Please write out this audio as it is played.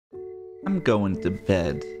I'm going to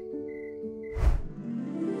bed.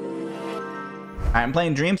 Alright, I'm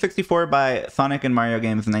playing Dream 64 by Sonic and Mario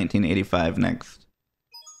Games 1985 next.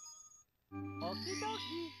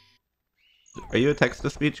 Are you a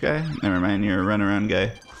text-to-speech guy? Never mind, you're a runaround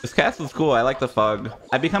guy. This castle's cool, I like the fog.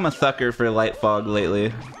 I've become a sucker for light fog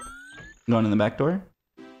lately. Going in the back door?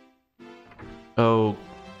 Oh,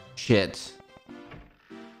 shit.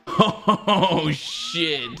 Oh,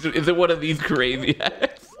 shit. Is it one of these crazy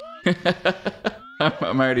acts?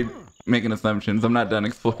 I'm already making assumptions. I'm not done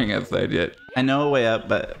exploring outside yet. I know a way up,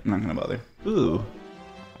 but I'm not gonna bother. Ooh.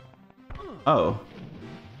 Oh.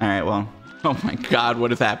 Alright, well. Oh my god,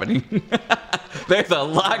 what is happening? There's a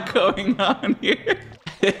lot going on here.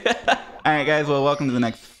 Alright guys, well welcome to the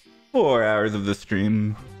next 4 hours of the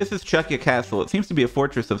stream. This is Chuckia Castle. It seems to be a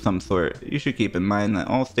fortress of some sort. You should keep in mind that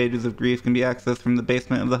all stages of grief can be accessed from the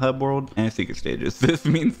basement of the hub world and secret stages. This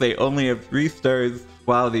means they only have 3 stars,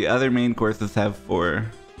 while the other main courses have 4.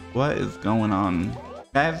 What is going on?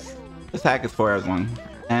 Guys, this hack is 4 hours long,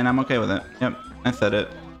 and I'm okay with it. Yep, I said it.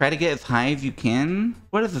 Try to get as high as you can?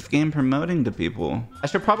 What is this game promoting to people? I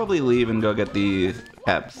should probably leave and go get the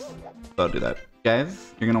caps. So I'll do that.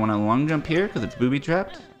 Guys, you're gonna want to long jump here because it's booby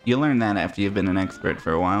trapped. You'll learn that after you've been an expert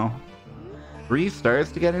for a while. 3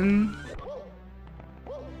 stars to get in?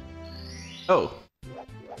 Oh.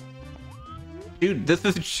 Dude, this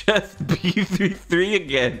is just B33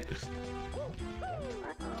 again.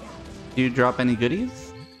 Do you drop any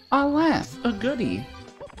goodies? Alas, a goodie.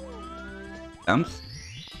 Dumps.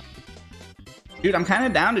 Dude, I'm kind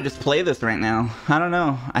of down to just play this right now. I don't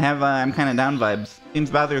know. I'm kind of down vibes. Seems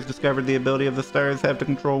Bowser's discovered the ability of the stars have to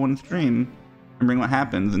control one's dream and bring what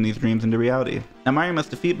happens in these dreams into reality. Now Mario must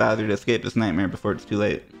defeat Bowser to escape this nightmare before it's too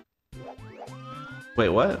late. Wait,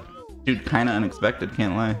 what? Dude, kind of unexpected,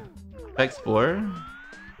 can't lie. Explore?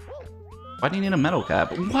 Why do you need a metal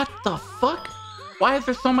cap? What the fuck? Why is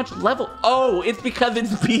there so much level? Oh, it's because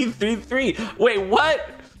it's B33. Wait, what?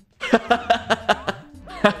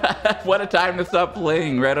 What a time to stop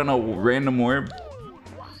playing right on a random orb.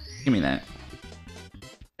 Give me that.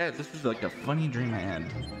 Guys, this is like a funny dream I had.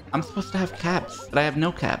 I'm supposed to have caps, but I have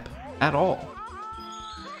no cap at all.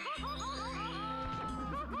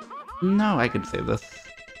 No, I could save this.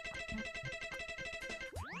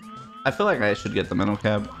 I feel like I should get the metal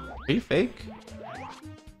cap. Are you fake?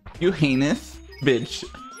 You heinous bitch.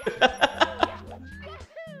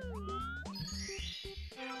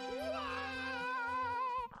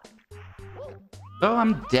 Oh,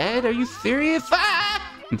 I'm dead? Are you serious?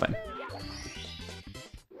 Ah! I'm fine.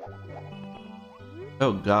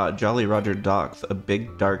 Oh god, Jolly Roger docks, a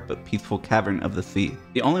big, dark, but peaceful cavern of the sea.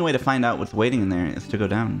 The only way to find out what's waiting in there is to go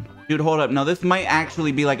down. Dude, hold up. No, this might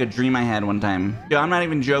actually be like a dream I had one time. Dude, I'm not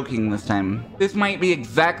even joking this time. This might be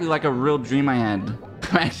exactly like a real dream I had.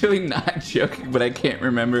 I'm actually not joking, but I can't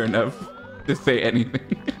remember enough to say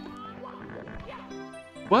anything.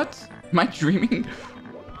 What? Am I dreaming?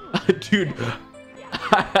 Dude,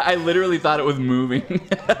 I literally thought it was moving.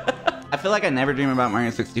 I feel like I never dream about Mario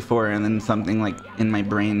 64 and then something like in my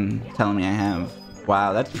brain telling me I have.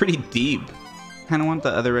 Wow, that's pretty deep. Kind of want the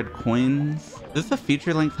other red coins. Is this a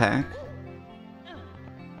feature-length hack?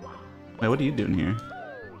 Wait, what are you doing here?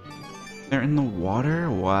 They're in the water?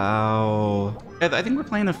 Wow. Guys, I think we're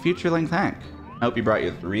playing a feature-length hack. I hope you brought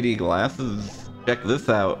your 3D glasses. Check this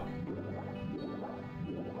out.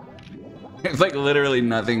 It's like literally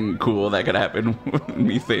nothing cool that could happen with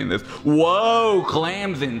me saying this. Whoa,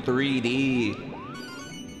 clams in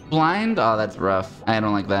 3D. Blind? Oh, that's rough. I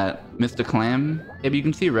don't like that. Missed a clam? Yeah, but you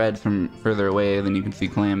can see reds from further away than you can see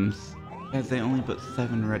clams. Guys, they only put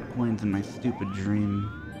 7 red coins in my stupid dream.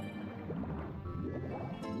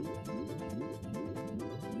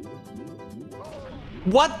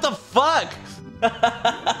 What the fuck?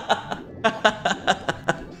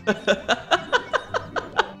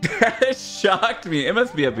 That shocked me. It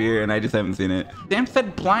must be up here and I just haven't seen it. Sam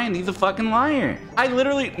said blind. He's a fucking liar. I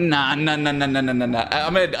literally... Nah. I'm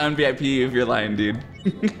gonna un-VIP you if you're lying, dude.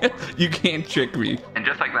 You can't trick me. And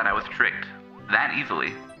just like that, I was tricked. That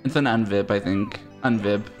easily. It's an unvip, I think.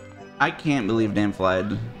 Unvip. I can't believe Dan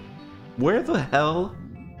flied. Where the hell?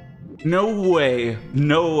 No way.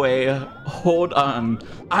 No way. Hold on.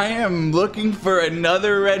 I am looking for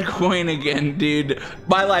another red coin again, dude.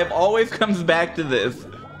 My life always comes back to this.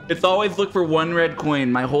 It's always look for 1 red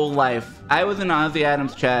coin my whole life. I was in Ozzy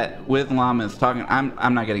Adams chat with llamas talking.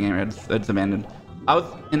 I'm not getting any reds. It's abandoned. I was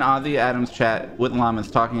in Ozzy Adams chat with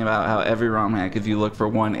llamas talking about how every ROM hack is you look for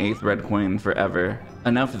 1/8 red coin forever.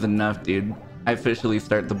 Enough is enough, dude. I officially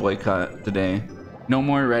start the boycott today. No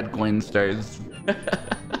more red coin stars.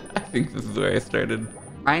 I think this is where I started.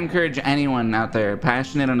 I encourage anyone out there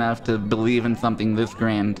passionate enough to believe in something this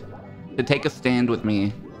grand to take a stand with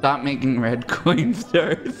me. Stop making red coin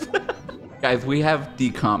stars. Guys, we have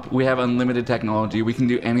decomp. We have unlimited technology. We can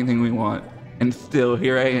do anything we want. And still,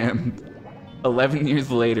 here I am, 11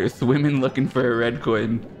 years later, swimming looking for a red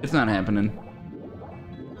coin. It's not happening.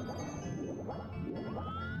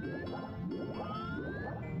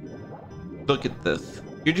 Look at this.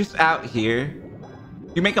 You're just out here.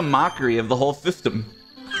 You make a mockery of the whole system.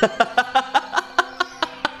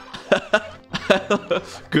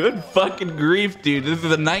 Good fucking grief, dude. This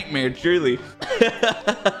is a nightmare, truly.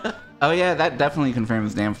 Oh yeah, that definitely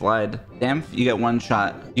confirms Damf lied. Damf, you get one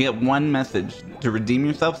shot. You get one message to redeem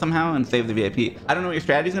yourself somehow and save the VIP. I don't know what your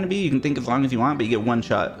strategy's gonna be. You can think as long as you want, but you get one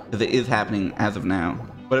shot because it is happening as of now.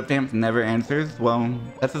 What if Damf never answers? Well,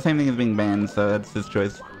 that's the same thing as being banned, so that's his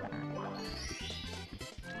choice.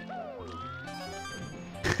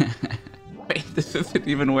 Wait, this isn't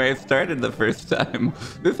even where I started the first time.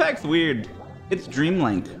 This hack's weird. It's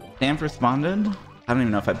Dreamlink. Damf responded? I don't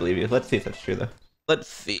even know if I believe you. Let's see if that's true though. Let's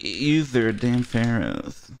see. User Damf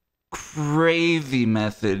Arrows. Crazy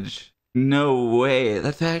message. No way.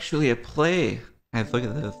 That's actually a play. Guys, look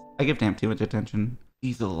at this. I give Damf too much attention.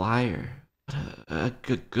 He's a liar. A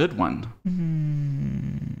good one.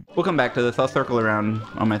 We'll come back to this. I'll circle around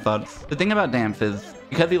on my thoughts. The thing about Damf is,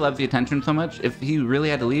 because he loves the attention so much, if he really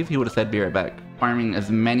had to leave, he would have said be right back, farming as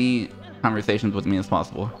many conversations with me as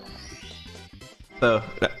possible. So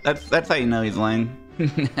that's how you know he's lying.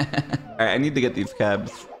 Alright, I need to get these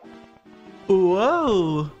cabs.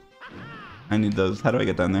 Whoa! I need those. How do I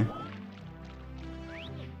get down there?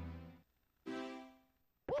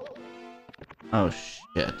 Oh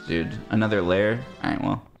shit, dude. Another layer? Alright,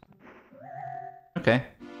 well. Okay.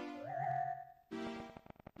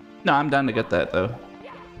 No, I'm down to get that though.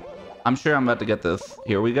 I'm sure I'm about to get this.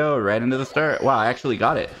 Here we go, right into the start. Wow, I actually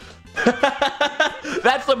got it.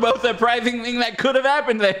 That's the most surprising thing that could have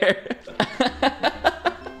happened there.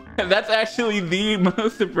 That's actually the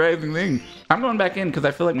most surprising thing. I'm going back in because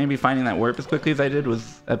I feel like maybe finding that warp as quickly as I did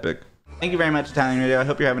was epic. Thank you very much, Italian Radio. I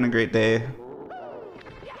hope you're having a great day.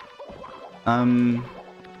 I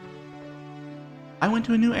went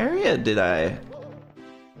to a new area, did I?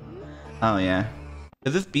 Oh yeah.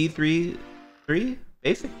 Is this B33?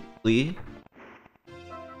 Basically,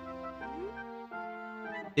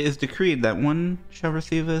 it is decreed that one shall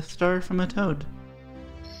receive a star from a toad.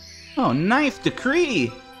 Oh, nice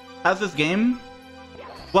decree! How's this game?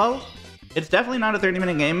 Well, it's definitely not a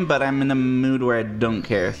 30-minute game, but I'm in a mood where I don't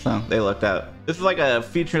care, so they lucked out. This is like a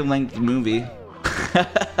feature-length movie.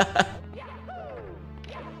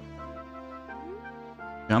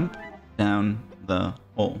 Jump down the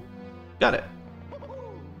hole. Got it.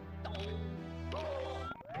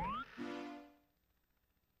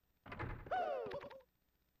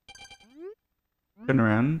 Turn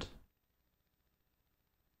around.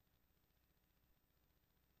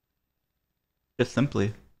 Just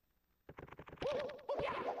simply.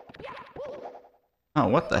 Oh,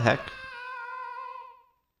 what the heck?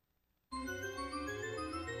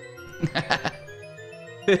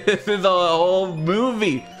 This is a whole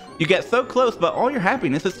movie. You get so close, but all your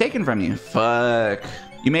happiness is taken from you. Fuck.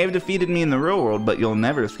 You may have defeated me in the real world, but you'll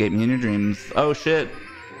never escape me in your dreams. Oh shit.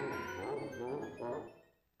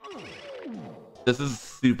 This is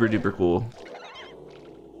super duper cool.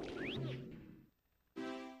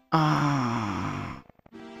 Ah.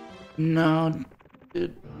 No.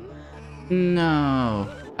 Dude. No.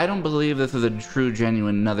 I don't believe this is a true,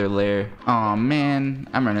 genuine another layer. Oh man.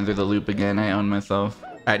 I'm running through the loop again. I own myself.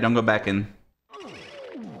 Alright, don't go back in.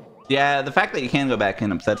 Yeah, the fact that you can go back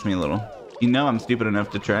in upsets me a little. You know I'm stupid enough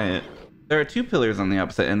to try it. There are two pillars on the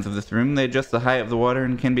opposite ends of this room. They adjust the height of the water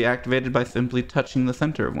and can be activated by simply touching the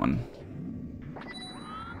center of one.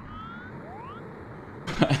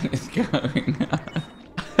 What is going on?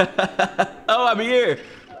 Oh, I'm here!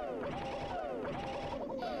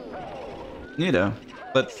 Neato.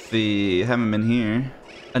 Let's see. Haven't been here.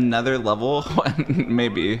 Another level?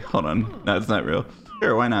 Maybe. Hold on. No, it's not real.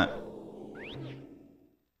 Sure, why not?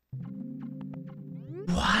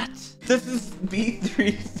 What? This is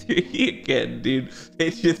B33 again, dude. They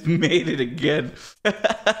just made it again.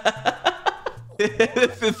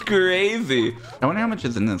 This is crazy. I wonder how much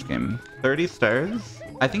is in this game. 30 stars?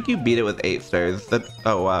 I think you beat it with 8 stars. That's...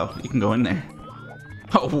 Oh, wow. You can go in there.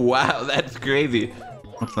 Oh, wow. That's crazy.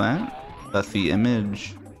 What's that? That's the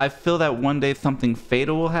image. I feel that one day something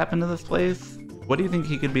fatal will happen to this place. What do you think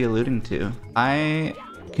he could be alluding to? I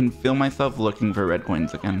can feel myself looking for red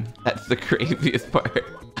coins again. That's the craziest part.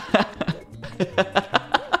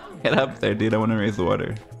 Get up there, dude. I want to raise the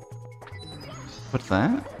water. What's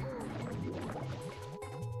that?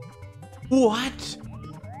 What?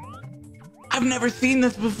 I've never seen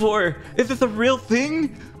this before. Is this a real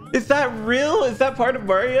thing? Is that real? Is that part of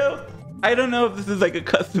Mario? I don't know if this is like a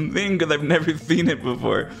custom thing because I've never seen it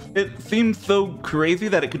before. It seems so crazy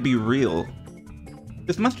that it could be real.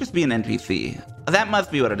 This must just be an NPC. That must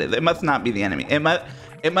be what it is. It must not be the enemy. It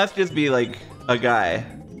must just be like a guy.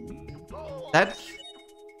 That's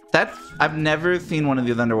I've never seen one of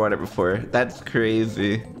these underwater before. That's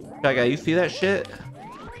crazy. Guy, you see that shit?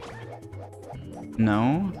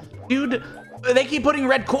 No? Dude, they keep putting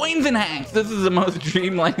red coins in hacks. This is the most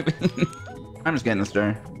dreamlike thing. I'm just getting a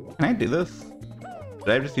star. Can I do this? Did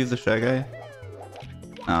I just use the Shy Guy?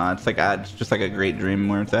 It's like it's just like a great dream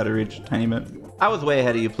where it's out of reach a tiny bit. I was way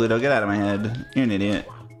ahead of you, Pluto. Get out of my head. You're an idiot.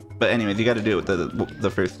 But anyways, you got to do it with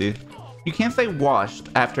the first two. You can't say washed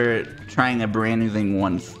after trying a brand new thing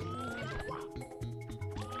once.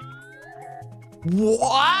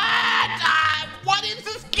 What? What is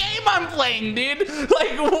this game I'm playing, dude?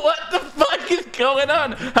 Like, what the fuck is going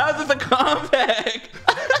on? How is this a compact?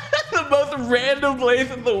 The most random place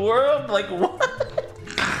in the world? Like, what?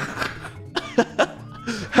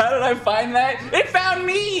 How did I find that? It found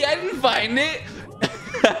me! I didn't find it!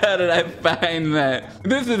 How did I find that?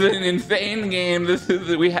 This is an insane game. This is...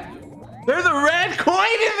 There's a red coin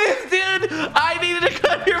in this, dude! I needed to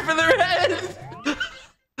come here for the reds!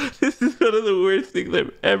 This is one of the worst things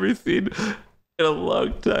I've ever seen in a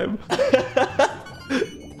long time.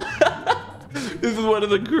 This is one of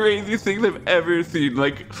the craziest things I've ever seen.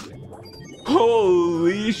 Like,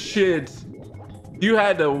 holy shit. You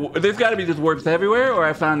had to... There's got to be just warps everywhere, or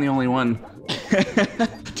I found the only one.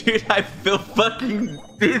 Dude, I feel fucking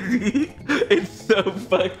dizzy. It's so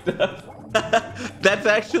fucked up. That's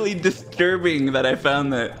actually disturbing that I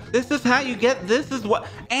found that. This is how you get... This is what...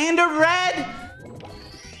 And a red!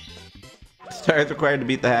 Stars required to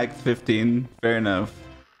beat the hacks, 15. Fair enough.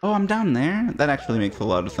 Oh, I'm down there? That actually makes a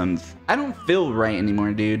lot of sense. I don't feel right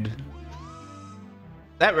anymore, dude.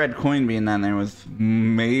 That red coin being down there was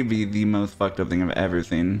maybe the most fucked up thing I've ever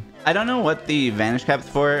seen. I don't know what the vanish cap's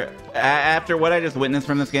for. After what I just witnessed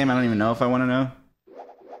from this game, I don't even know if I want to know.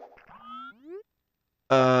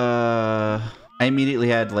 I immediately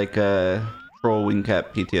had like a troll wing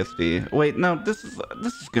cap PTSD. Wait, no, this is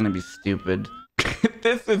gonna be stupid.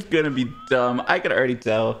 This is gonna be dumb. I could already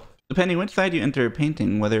tell. Depending which side you enter a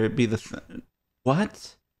painting, whether it be the...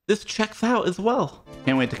 What? This checks out as well.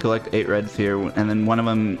 Can't wait to collect 8 reds here, and then one of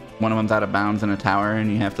them's out of bounds in a tower,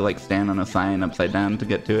 and you have to like stand on a sign upside down to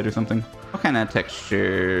get to it or something. What kind of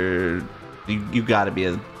texture? You gotta be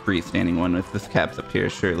a freestanding one with this caps up here,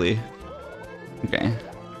 surely. Okay.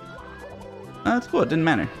 Oh, that's cool. It didn't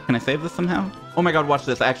matter. Can I save this somehow? Oh my god, watch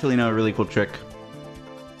this. I actually know a really cool trick.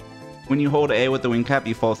 When you hold A with the wing cap,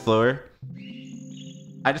 you fall slower.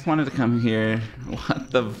 I just wanted to come here.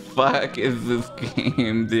 What the fuck is this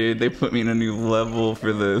game, dude? They put me in a new level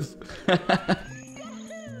for this.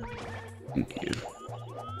 Thank you.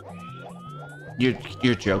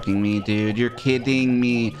 You're joking me, dude. You're kidding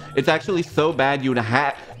me. It's actually so bad you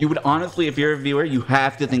would honestly, if you're a viewer, you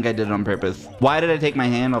have to think I did it on purpose. Why did I take my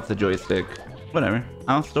hand off the joystick? Whatever.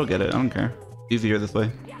 I'll still get it. I don't care. Easier this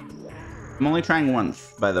way. I'm only trying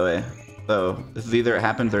once, by the way. So this is either it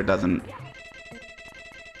happens or it doesn't.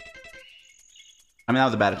 I mean, that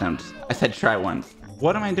was a bad attempt. I said try once.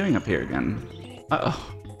 What am I doing up here again?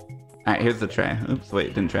 Uh-oh. Alright, here's the try. Oops,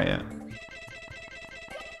 wait, didn't try yet.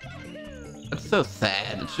 That's so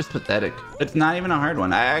sad. It's just pathetic. It's not even a hard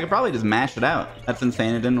one. I could probably just mash it out. That's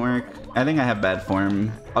insane. It didn't work. I think I have bad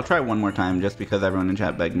form. I'll try one more time just because everyone in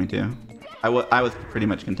chat begged me to. I was pretty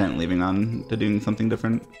much content leaving on to doing something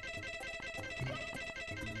different.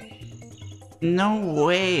 No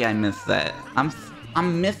way I missed that.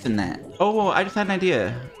 I'm missing that. Oh, whoa, I just had an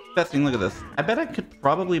idea. Testing, look at this. I bet I could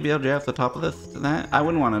probably be able to get off the top of this to that. I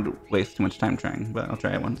wouldn't want to waste too much time trying, but I'll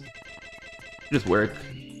try it once. Just work.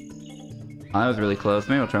 Oh, that was really close.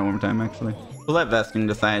 Maybe I'll try one more time, actually. We'll let Vesting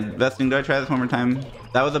decide. Vesting, do I try this one more time?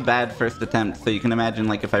 That was a bad first attempt, so you can imagine,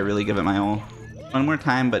 like, if I really give it my all. One more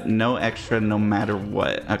time, but no extra no matter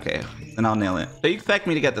what. Okay, then I'll nail it. So you expect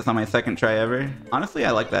me to get this on my second try ever? Honestly,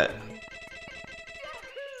 I like that.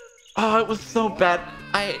 Oh, it was so bad.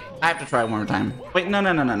 I have to try one more time. Wait, no.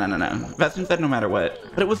 Vesting said no matter what.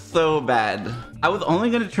 But it was so bad. I was only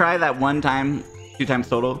going to try that one time, 2 times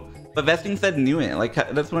total. But Vesting said knew it. Like,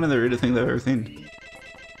 that's one of the rudest things I've ever seen.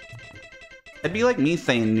 It'd be like me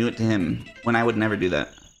saying knew it to him when I would never do that.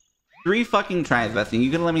 3 fucking tries, Vesting.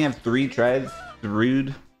 You gonna let me have 3 tries? It's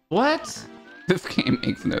rude. What? This game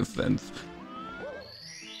makes no sense.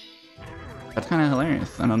 That's kind of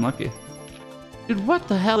hilarious and unlucky. Dude, what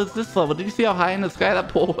the hell is this level? Did you see how high in the sky that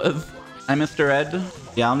pole was? I missed a red.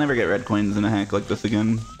 Yeah, I'll never get red coins in a hack like this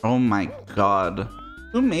again. Oh my god.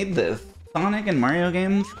 Who made this? Sonic and Mario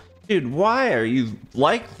games? Dude, why are you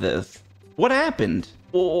like this? What happened?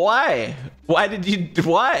 Why? Why did you...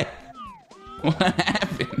 Why? What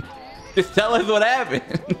happened? Just tell us what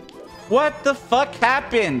happened. What the fuck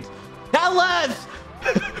happened? Tell us!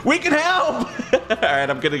 We can help! Alright,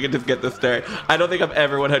 I'm gonna just get this start. I don't think I'm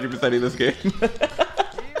ever 100%ing this game.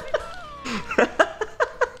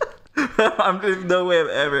 There's no way I'm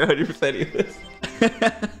ever 100%ing this.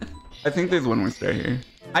 I think there's one more star here.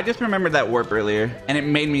 I just remembered that warp earlier, and it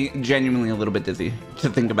made me genuinely a little bit dizzy to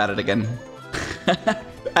think about it again.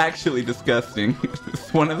 Actually disgusting.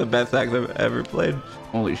 It's one of the best hacks I've ever played.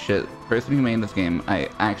 Holy shit. Person who made this game, I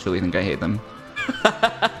actually think I hate them.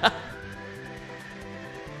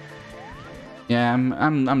 Yeah,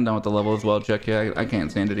 I'm done with the level as well, Chuck. Yeah, I can't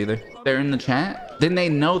stand it either. They're in the chat? Then they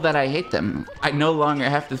know that I hate them. I no longer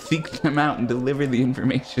have to seek them out and deliver the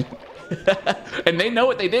information. And they know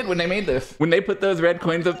what they did when they made this. When they put those red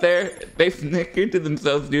coins up there, they snickered to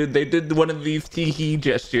themselves, dude. They did one of these tee-hee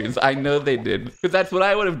gestures. I know they did. Because that's what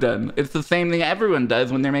I would have done. It's the same thing everyone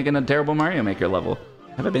does when they're making a terrible Mario Maker level.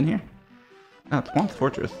 Have I been here? Oh, it's Swamp's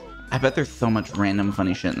Fortress. I bet there's so much random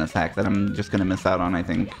funny shit in this hack that I'm just gonna miss out on, I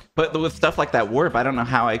think. But with stuff like that warp, I don't know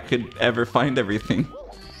how I could ever find everything.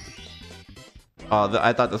 Oh,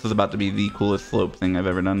 I thought this was about to be the coolest slope thing I've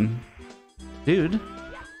ever done. Dude.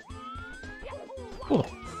 Cool.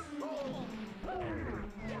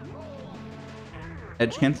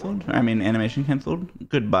 Edge canceled? I mean, animation canceled?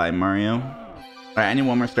 Goodbye, Mario. Alright, I need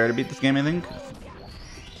one more star to beat this game, I think.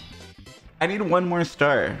 I need one more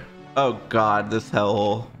star. Oh god, this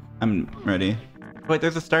hellhole. I'm ready. Wait,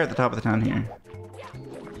 there's a star at the top of the town here.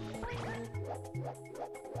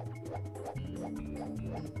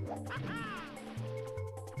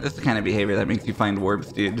 This is the kind of behavior that makes you find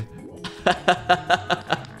warps, dude.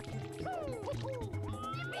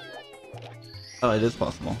 Oh, it is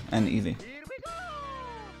possible. And easy.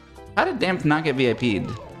 How did Damp not get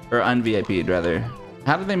VIP'd? Or un-VIP'd, rather.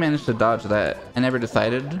 How did they manage to dodge that? I never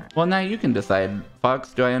decided. Well, now you can decide.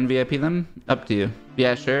 Fox, do I un-VIP them? Up to you.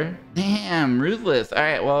 Yeah, sure. Damn, ruthless.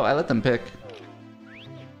 Alright, well, I let them pick.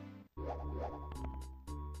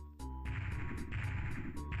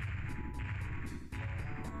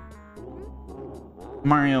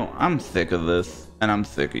 Mario, I'm sick of this. And I'm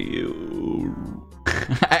sick of you.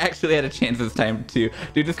 I actually had a chance this time too.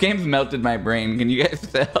 Dude, this game's melted my brain. Can you guys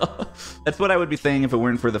tell? That's what I would be saying if it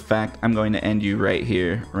weren't for the fact I'm going to end you right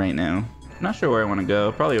here, right now. I'm not sure where I want to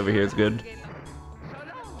go. Probably over here is good.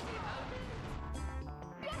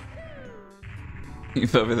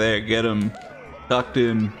 He's over there. Get him. Talk to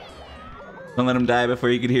him. Don't let him die before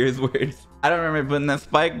you could hear his words. I don't remember putting that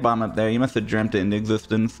spike bomb up there. You must have dreamt it into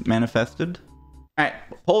existence. Manifested. Alright,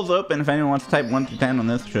 polls open if anyone wants to type 1 through 10 on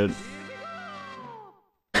this shit.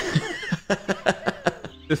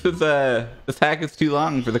 This hack is too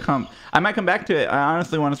long for the comp. I might come back to it. I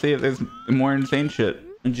honestly want to see if there's more insane shit.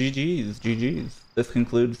 GG's. This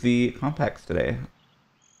concludes the comp hacks today.